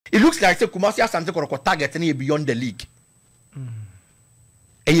It looks like say Kumasi Asante Kotoko target any beyond the league. And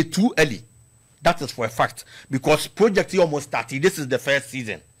it's too early. That is for a fact. Because project almost started. This is the first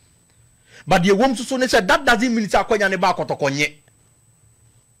season. But the woman so said that doesn't mean it's a konya neba Kotokonye.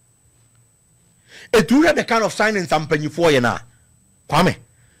 It will have the kind of signings I'm paying for you now. Kwame.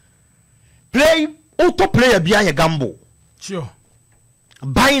 Play auto player behind a gamble. Sure.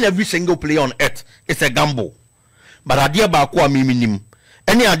 Buying every single player on earth is a gamble. But idea about kwa minim.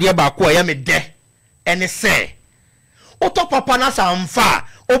 Any idea about kwa yame de. And say. Auto papa na sa amfa.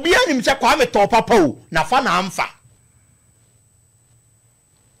 Obi anim se Kwame to papa o. Na fa na amfa.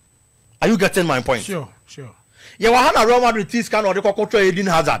 Are you getting my point? Sure. You were a Real Madrid team scan or the Cocoto Eden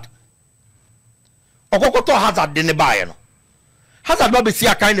Hazard. Okokoto Hazard didn't buy no. Hazard Bobby see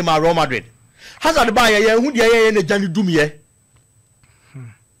a kind of my Real Madrid. Hazard buy a who the in the Johnny Dumie.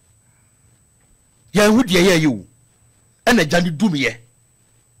 Yeah, who the you and the Johnny Dumie.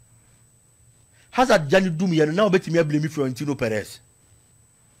 Hazard Johnny Dumie and now bet me blame me for Florentino Perez.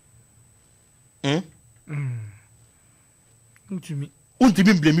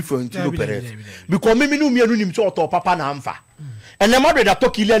 Ultimate blame me for Florentino Perez. Because me no me him sort of papa na amfa. And the Madrid that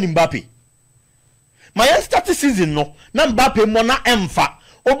talk Kylian Mbappe. My start season no na Mbappe mo na emfa.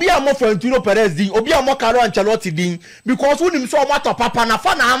 Obi amo Florentino Perez din, obi amo Carlo Ancelotti din because who him so matter papa na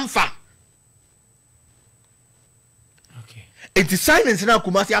fa na amfa. Okay. It is silence na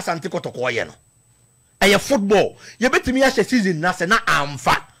Kumasi Asante Kotoko ye no. Eye football. Ye betimi a season na se na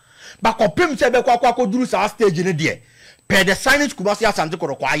amfa. Ba kopim se be kwa duru sa stage ne de. Per the signings Kumasi Asante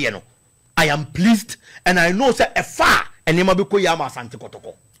Kotoko ye no. I am pleased and I know say a far and him be ko yama Asante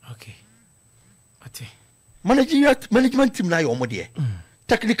Kotoko. Okay. Ate. Management team na ye omo de.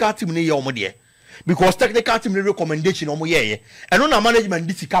 Technical team ne ye omo de. Because technical team ne recommendation omo ye. And na management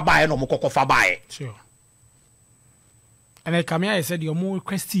di sika bae no mo kokofa bae. Sure. And I come here I said you more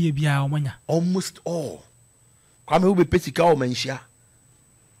request ye bia omanya. Almost all. Kwame we be pesika o menhia.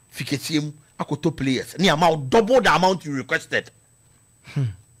 Fiketiem akoto players. Ni amount double the amount you requested.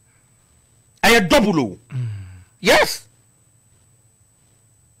 I double. Yes.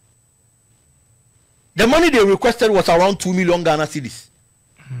 The money they requested was around 2 million Ghana cedis.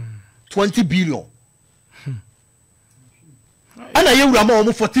 20 billion. And I hear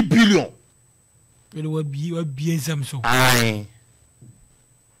almost 40 billion. It will be some so. Aye.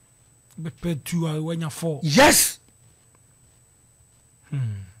 But 2 when you fall. Yes.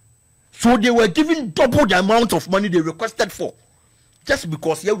 So they were giving double the amount of money they requested for. Just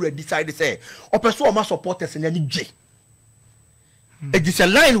because you already decided to say, Opemsuo must support us in any J. It is a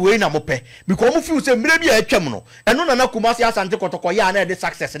line way na mope because mo feel say maybe a twem no eno na Kumasi Asante Kotoko ya na the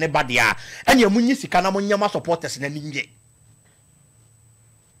success ne ba dia enya munyi sika na monyama supporters na ninje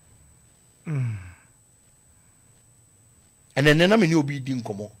and then na me ni obi di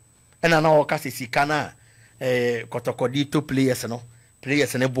nkomo ena na o ka se sika na Kotoko di to players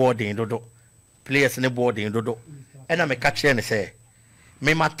ne boarding dodo ena me ka kire ne say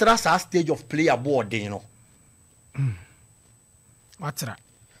me matras a stage of player boarding no What's that?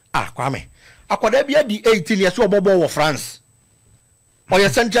 Kwame. Akwada bia di 18 years obobo wo France. Or your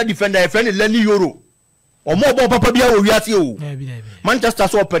central defender a friend Lenny Euro. Or more papa bia wo wiase o. Manchester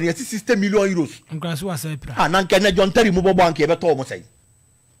so open 60 million euros. Nkranso wa say pra. Nanka na John Terry mo bobo anke be to mo say.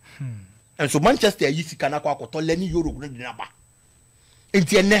 And so Manchester yi sika na kwa akoto Lenny Euro no de na ba.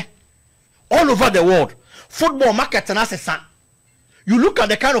 Enti ene all over the world football market na sesa. You look at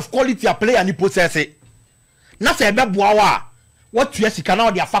the kind of quality a player ni possess it. Na say be boa wa. What you see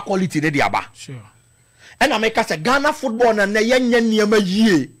can their faculty they aba. Sure. And I make us a Ghana football and na yenye niyama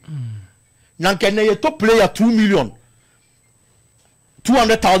ye. Nanke na ye top player 2 million.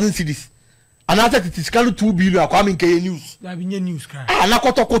 200,000 cedis. And after it is called 2 billion coming K news. That be news card. Na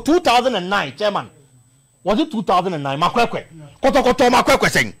Kotoko 2009 chairman. Was it 2009 makwekwe? Kotoko makwekwe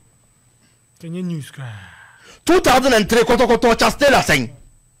saying. Kenya news card. 2003 Kotoko Chastela saying.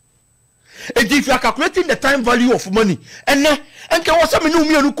 And if you are calculating the time value of money, and can was some new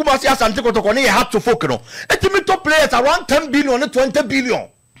me Kumasi Asante Kotoko ne have to focus on. And top players around 10 billion and 20 billion.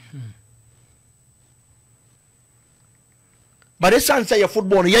 But this answer your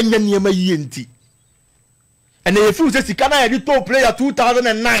football yen yenti. And if you say Sikana the top player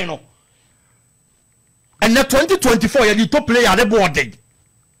 2009 and the 2024 you the top player the boarding.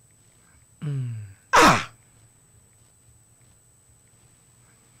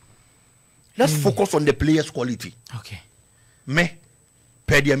 Let's focus on the players' quality. Okay. Me,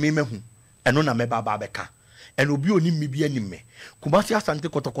 pedia me hu. Eno na me baba beka. Eno bi oni mi bi anim me. Kumasi Asante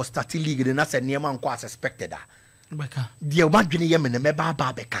Kotoko start league de na se niema nko as expected. Beka. Die omadwene ye me ne me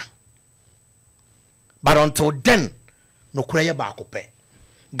baba beka. But until then, no kura ye ba ko pe.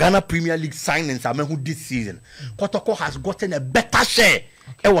 Ghana Premier League signings I mean who this season. Kotoko has gotten a better share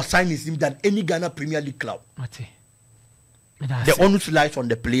of signings than any Ghana Premier League club. The onus lies on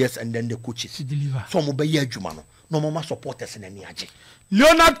the players and then the coaches. To deliver. So mo be ye adwuma no. No mama supporters in any age.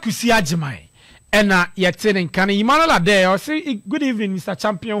 Leonard Kusiajimai. And yet in Kani Emmanuel Ade. I say good evening, Mr.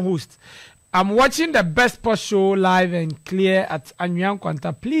 Champion host. I'm watching the best sports show live and clear at Anyang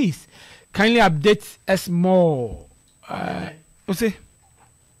Kwanta. Please kindly update us more. What's it?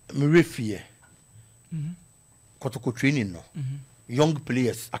 Me refie. Kotoko training no. Young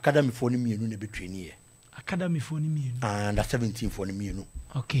players academy for me no be training. Academy for me. And 17 for me no.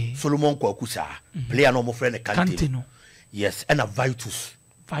 Okay. Solomon Kwakusa. Player no more friend Kante. No. Yes, and a Vitus.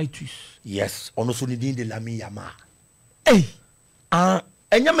 Yes, ono so ni din de Lami Yama. Hey.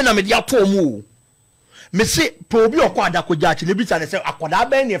 Enya me na me dia to mu. Me se po obi okwa adakoja chi ne bi sa ne se akoda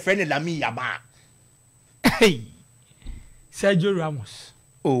ben ne friend Lami Yama. Hey. Sergio Ramos.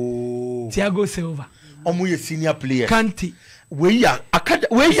 Oh. Thiago Silva. Omo ye senior player. Kante. We ya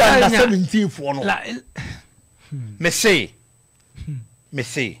na 17 for no. Me say.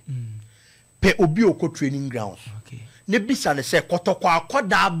 Pe obi oko training grounds. Okay. Ne bisa ne se Kotoko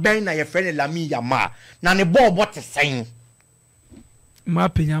akoda ben na ye friend Lami Yama na ne ball bot sen. Ma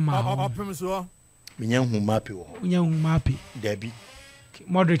penya ma. Opemsuo. Menya hu mapi wo. Unya hu mapi. Debi.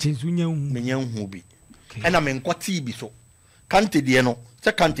 Moderate unya hu. Menya hu bi. Ena me nkoti bi so. Kante de no.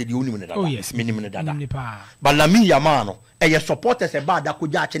 Se Kante de uni me dada. Oh yes. Minim ne dada. Pa. Ba Lami Yama no. Eye supporters e ba da ko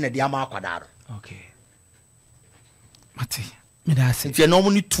ja che ne de ama akwada no. Okay. Mate. Me da se. Nti no mo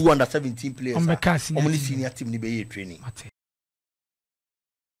ni 2 under 17 players. Omni senior team ni be ye training. Mate.